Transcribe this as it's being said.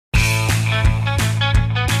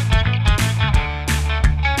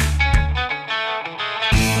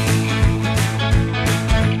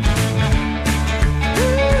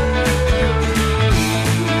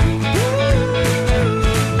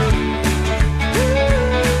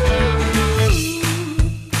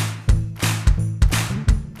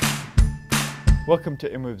Welcome to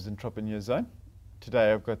MWEB's Entrepreneur Zone.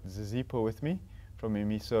 Today I've got Zizipho with me from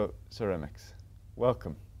Imiso Ceramics.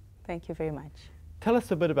 Welcome. Thank you very much. Tell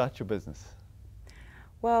us a bit about your business.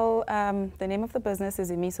 Well, the name of the business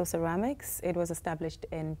is Imiso Ceramics. It was established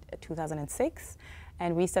in 2006,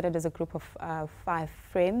 and we started as a group of 5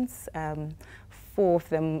 friends. 4 of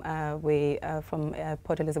them were from PE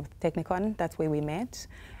Technikon. That's where we met,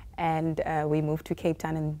 and we moved to Cape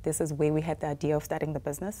Town, and this is where we had the idea of starting the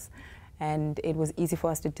business. And it was easy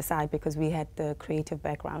for us to decide because we had the creative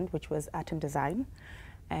background, which was art and design.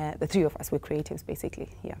 The 3 of us were creatives, basically,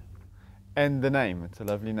 yeah. And the name, it's a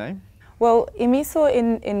lovely name. Well, Imiso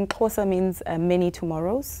in Xhosa means many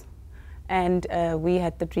tomorrows. And we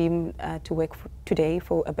had the dream to work today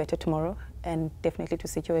for a better tomorrow, and definitely to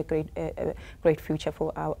secure a great future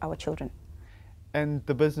for our children. And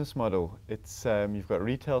the business model, it's you've got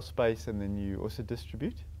retail space and then you also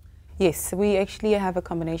distribute? Yes, we actually have a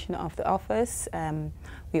combination of the office.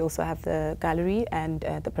 We also have the gallery and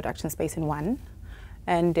the production space in one.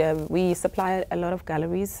 And we supply a lot of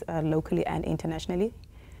galleries locally and internationally.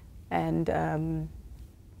 And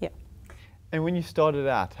yeah. And when you started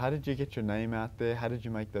out, how did you get your name out there? How did you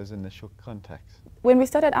make those initial contacts? When we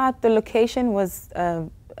started out, the location was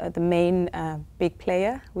the main big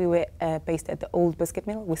player. We were based at the old biscuit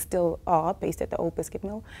mill. We still are based at the old biscuit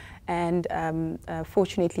mill. And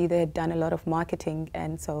fortunately, they had done a lot of marketing,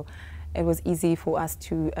 and so it was easy for us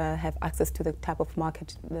to have access to the type of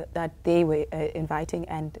market that they were inviting,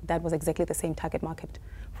 and that was exactly the same target market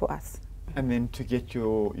for us. And then to get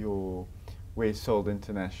your wares sold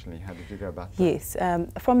internationally, how did you go about that? Yes,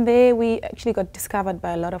 from there we actually got discovered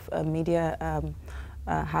by a lot of media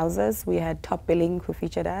houses. We had Top Billing who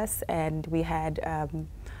featured us, and we had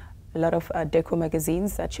a lot of deco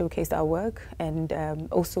magazines that showcased our work, and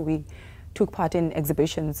also we took part in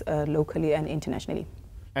exhibitions locally and internationally.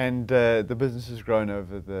 And the business has grown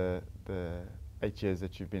over the 8 years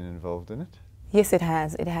that you've been involved in it? Yes, it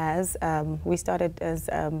has. It has. We started as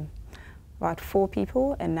about 4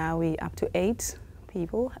 people, and now we're up to 8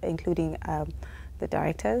 people, including the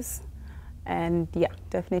directors. And yeah,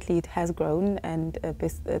 definitely it has grown, and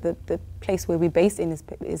the place where we're based in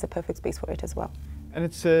is a perfect space for it as well. And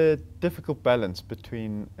it's a difficult balance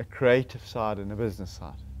between a creative side and a business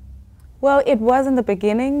side. Well, it was in the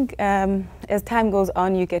beginning. As time goes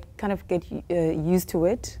on, you get used to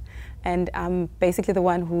it. And I'm basically the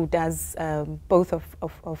one who does both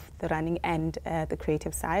of the running and the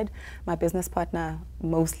creative side. My business partner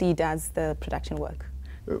mostly does the production work.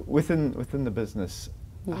 Within the business,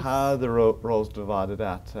 yes. How are the roles divided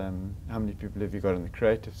out? How many people have you got on the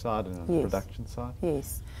creative side and on the production side?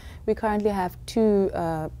 Yes, we currently have 2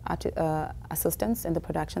 assistants in the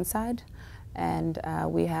production side, and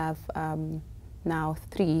we have now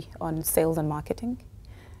 3 on sales and marketing.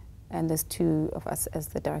 And there's 2 of us as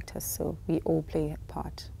the directors, so we all play a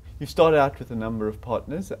part. You started out with a number of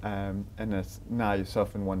partners, and now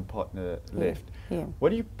yourself and 1 partner left. Yeah. What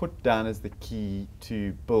do you put down as the key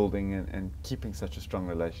to building and keeping such a strong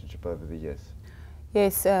relationship over the years?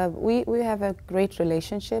 Yes, we have a great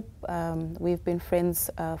relationship. We've been friends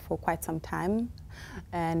for quite some time.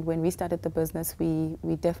 And when we started the business,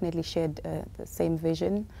 we definitely shared the same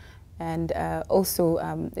vision. And also,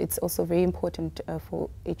 it's also very important for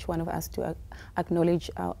each one of us to acknowledge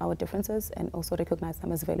our differences and also recognize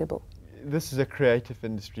them as valuable. This is a creative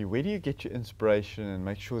industry. Where do you get your inspiration and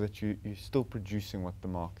make sure that you're still producing what the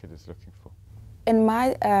market is looking for? In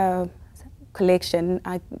my collection,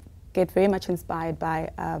 I get very much inspired by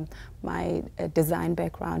my design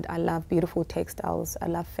background. I love beautiful textiles. I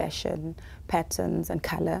love fashion, patterns, and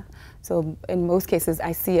color. So in most cases,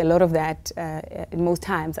 I see a lot of that. In most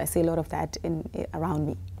times, I see a lot of that around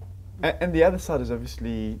me. And the other side is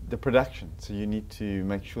obviously the production. So you need to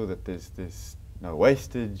make sure that there's no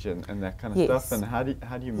wastage and that kind of stuff. And how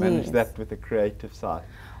do you manage that with the creative side?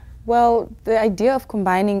 Well, the idea of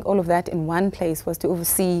combining all of that in one place was to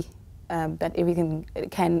oversee that everything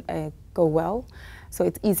can go well. So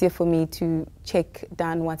it's easier for me to check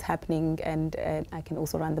down what's happening, and I can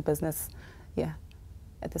also run the business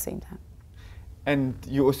at the same time. And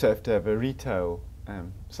you also have to have a retail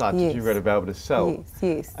side that you've got to be able to sell.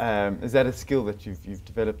 Yes. Is that a skill that you've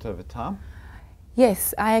developed over time?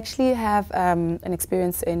 Yes, I actually have an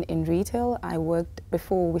experience in retail. I worked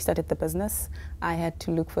before we started the business. I had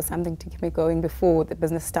to look for something to keep me going before the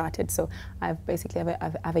business started. So I've basically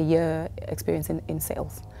have a year experience in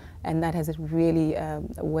sales, and that has really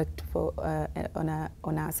worked for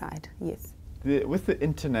on our side. Yes. With the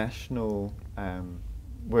international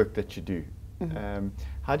work that you do,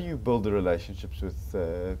 how do you build the relationships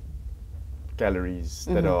with galleries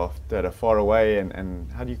that are far away,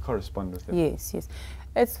 and how do you correspond with them? Yes, yes.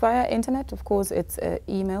 It's via internet, of course, it's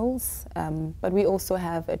emails, but we also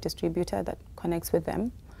have a distributor that connects with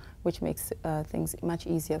them, which makes things much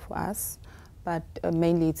easier for us. But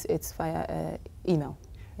mainly it's via email.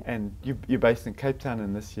 Yeah. And you're based in Cape Town,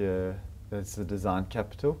 and this year it's the design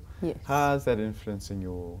capital. Yes. How is that influencing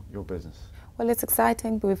your business? Well, it's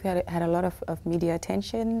exciting. We've had a lot of media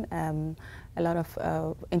attention, a lot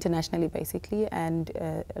of internationally basically, and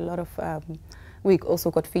a lot of, we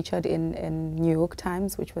also got featured in New York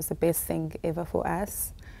Times, which was the best thing ever for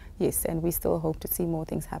us. Yes, and we still hope to see more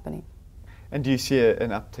things happening. And do you see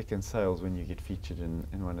an uptick in sales when you get featured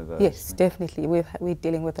in one of those? Yes, things? definitely. We're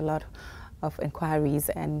dealing with a lot of inquiries,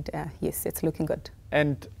 and yes, it's looking good.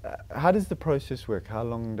 And how does the process work? How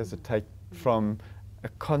long does it take from a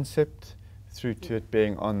concept through to it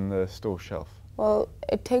being on the store shelf? Well,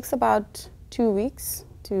 it takes about 2 weeks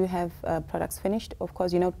to have products finished. Of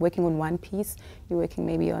course, you're not working on one piece, you're working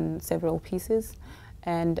maybe on several pieces.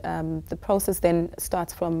 And the process then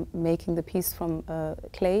starts from making the piece from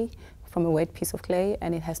clay, from a wet piece of clay,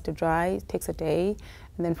 and it has to dry. It takes a day,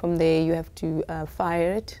 and then from there you have to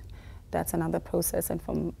fire it. That's another process, and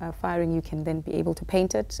from firing you can then be able to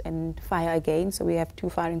paint it and fire again. So we have 2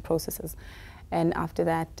 firing processes, and after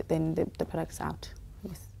that then the product's out.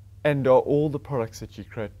 Yes. And are all the products that you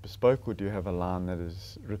create bespoke, or do you have a line that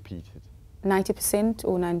is repeated? 90%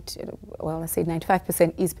 or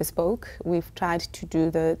 95% is bespoke. We've tried to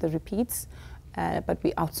do the repeats, but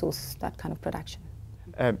we outsource that kind of production.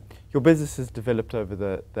 Your business has developed over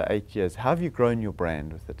the 8 years. How have you grown your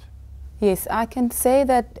brand with it? Yes, I can say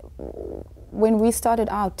that when we started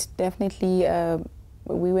out, definitely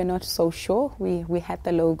we were not so sure. We had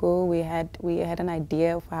the logo, we had an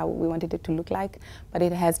idea of how we wanted it to look like, but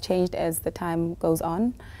it has changed as the time goes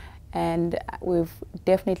on. And we've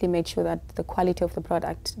definitely made sure that the quality of the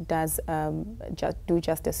product does do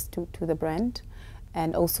justice to the brand,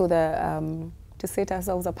 and also to set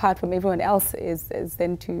ourselves apart from everyone else is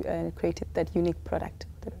then to create that unique product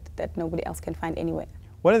that nobody else can find anywhere.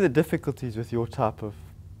 One of the difficulties with your type of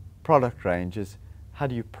product range is how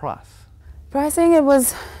do you price? Pricing, it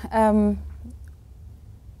was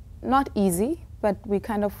not easy, but we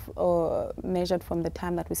kind of measured from the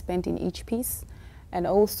time that we spent in each piece. And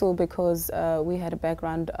also because we had a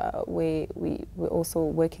background where we were also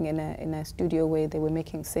working in a studio where they were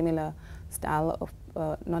making similar style of,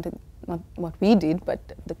 not what we did, but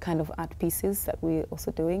the kind of art pieces that we're also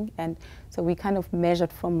doing. And so we kind of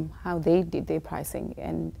measured from how they did their pricing,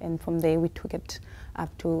 and from there we took it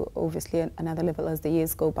up to obviously another level as the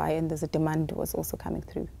years go by, and there's a demand was also coming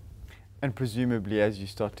through. And presumably as you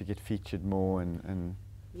start to get featured more, and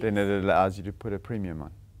Yes. then it allows you to put a premium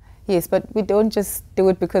on. Yes, but we don't just do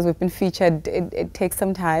it because we've been featured. It takes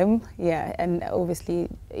some time, yeah, and obviously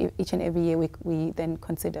each and every year we then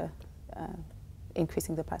consider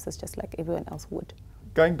increasing the prices just like everyone else would.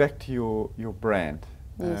 Going back to your brand,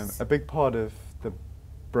 Yes. a big part of the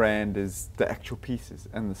brand is the actual pieces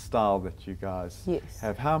and the style that you guys Yes.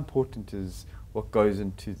 have. How important is what goes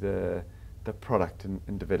into the product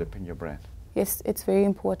in developing your brand? Yes, it's very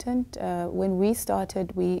important. When we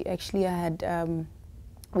started, we actually had,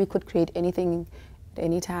 we could create anything at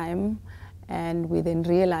any time, and we then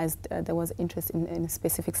realized there was interest in a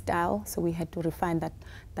specific style, so we had to refine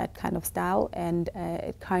that kind of style, and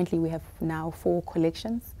currently we have now 4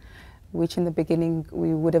 collections, which in the beginning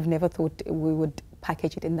we would have never thought we would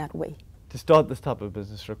package it in that way. To start this type of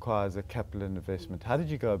business requires a capital investment. How did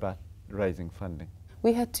you go about raising funding?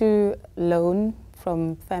 We had to loan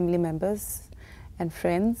from family members and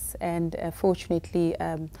friends, and fortunately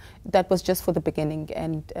that was just for the beginning,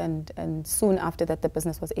 and soon after that the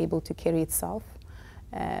business was able to carry itself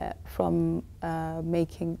from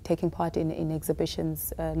taking part in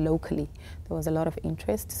exhibitions locally. There was a lot of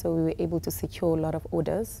interest, so we were able to secure a lot of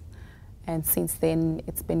orders, and since then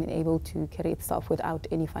it's been able to carry itself without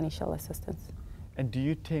any financial assistance. And do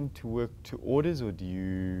you tend to work to orders, or do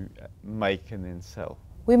you make and then sell?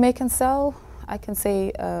 We make and sell. I can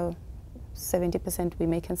say 70% we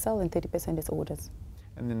make and sell, and 30% is orders.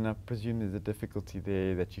 And then I presume there's a difficulty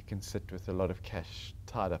there that you can sit with a lot of cash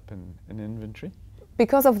tied up in inventory?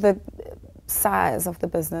 Because of the size of the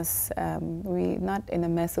business, we're not in a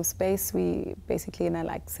massive space. We basically in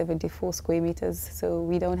like 74 square meters, so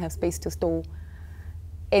we don't have space to store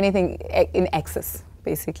anything in excess,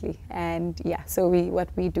 basically. And yeah, so what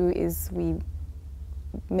we do is we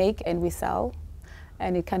make and we sell,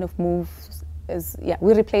 and it kind of moves as, yeah,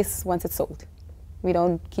 we replace once it's sold. We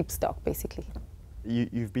don't keep stock, basically.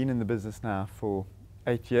 You've been in the business now for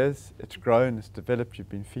 8 years. It's grown, it's developed, you've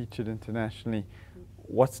been featured internationally.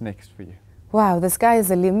 What's next for you? Wow, the sky is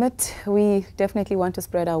the limit. We definitely want to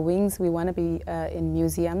spread our wings. We want to be in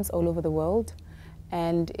museums all over the world.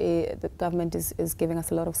 And the government is giving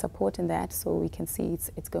us a lot of support in that, so we can see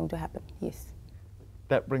it's going to happen, yes.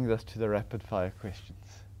 That brings us to the rapid fire questions.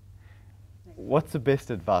 What's the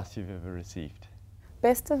best advice you've ever received?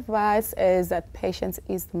 Best advice is that patience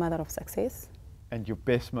is the mother of success. And your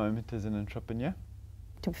best moment as an entrepreneur?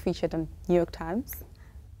 To be featured on New York Times.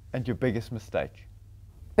 And your biggest mistake?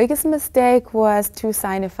 Biggest mistake was to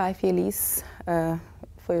sign a 5-year lease for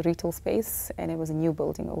a retail space, and it was a new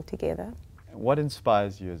building altogether. What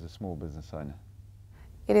inspires you as a small business owner?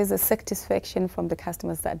 It is a satisfaction from the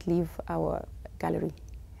customers that leave our gallery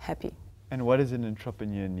happy. And what does an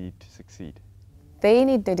entrepreneur need to succeed? They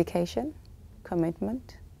need dedication,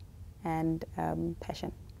 commitment, and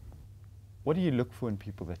passion. What do you look for in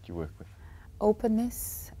people that you work with?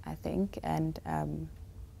 Openness, I think, and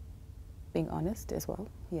being honest as well,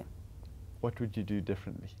 yeah. What would you do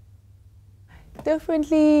differently?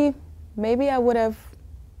 Differently, maybe I would have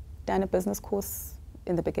done a business course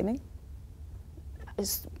in the beginning,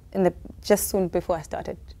 just soon before I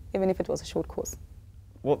started, even if it was a short course.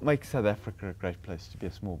 What makes South Africa a great place to be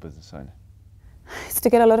a small business owner? It's to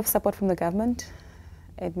get a lot of support from the government.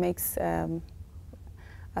 It makes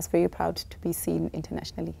us very proud to be seen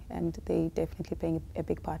internationally, and they definitely playing a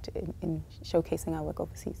big part in showcasing our work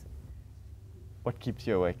overseas. What keeps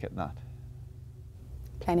you awake at night?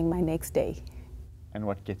 Planning my next day. And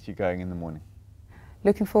what gets you going in the morning?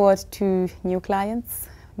 Looking forward to new clients,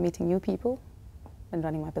 meeting new people, and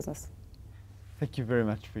running my business. Thank you very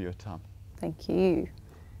much for your time. Thank you.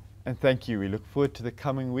 And thank you. We look forward to the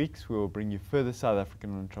coming weeks. We will bring you further South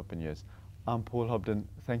African entrepreneurs. I'm Paul Hobden.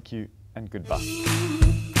 Thank you and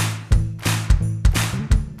goodbye.